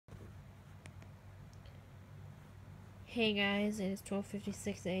Hey guys, it is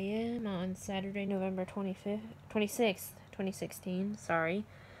 12:56 a.m. on Saturday, November 26th, 2016. Sorry.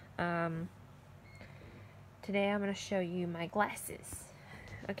 Today I'm going to show you my glasses.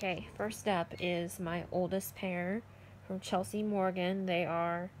 Okay, first up is my oldest pair from Chelsea Morgan. They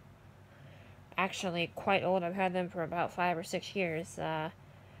are actually quite old. I've had them for about 5 or 6 years.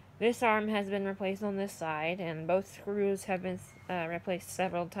 This arm has been replaced on this side, and both screws have been replaced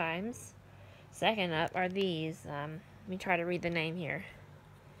several times. Second up are these. Let me try to read the name here.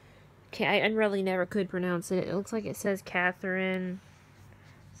 I really never could pronounce it. It looks like it says Catherine.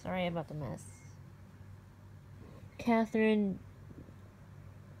 Sorry about the mess. Catherine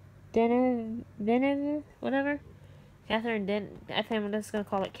Denver, whatever. I think I'm just gonna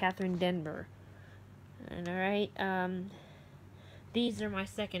call it Catherine Denver. And alright, these are my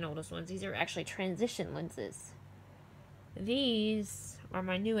second oldest ones. These are actually transition lenses. These are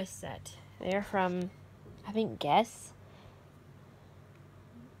my newest set. They are from, I think, Guess.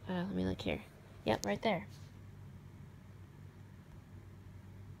 Let me look here. Yep, right there.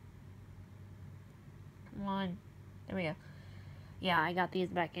 Come on. There we go. Yeah, I got these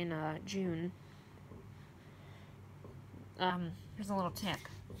back in June. Here's a little tip.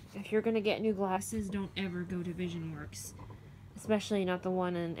 If you're gonna get new glasses, don't ever go to VisionWorks. Especially not the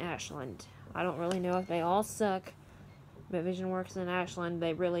one in Ashland. I don't really know if they all suck, but VisionWorks in Ashland,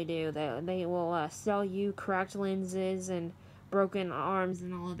 they really do. They will sell you cracked lenses and broken arms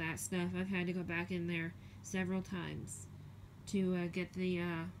and all of that stuff. I've had to go back in there several times to get the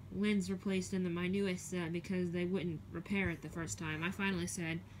lens replaced in my newest set because they wouldn't repair it the first time. I finally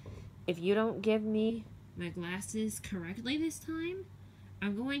said, if you don't give me my glasses correctly this time,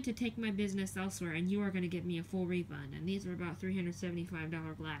 I'm going to take my business elsewhere and you are going to give me a full refund. And these are about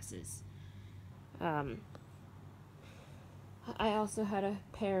 $375 glasses. I also had a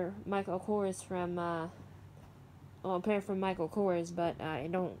pair Michael Kors from, a pair from Michael Kors, but I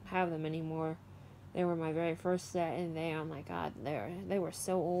don't have them anymore. They were my very first set, and oh my god, they were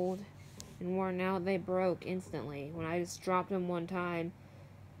so old and worn out. They broke instantly when I just dropped them one time.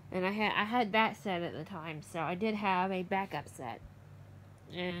 And I had that set at the time, so I did have a backup set.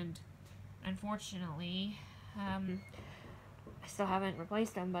 And unfortunately, I still haven't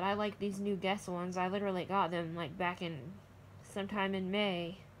replaced them, but I like these new Guess ones. I literally got them like back in sometime in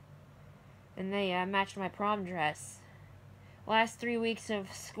May, and they matched my prom dress. Last 3 weeks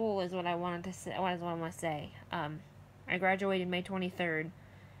of school is what I wanted to say. What is what I want to say. I graduated May 23rd,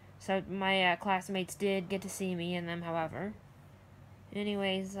 so my classmates did get to see me in them. However,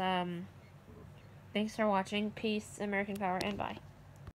 anyways, thanks for watching. Peace, American Power, and bye.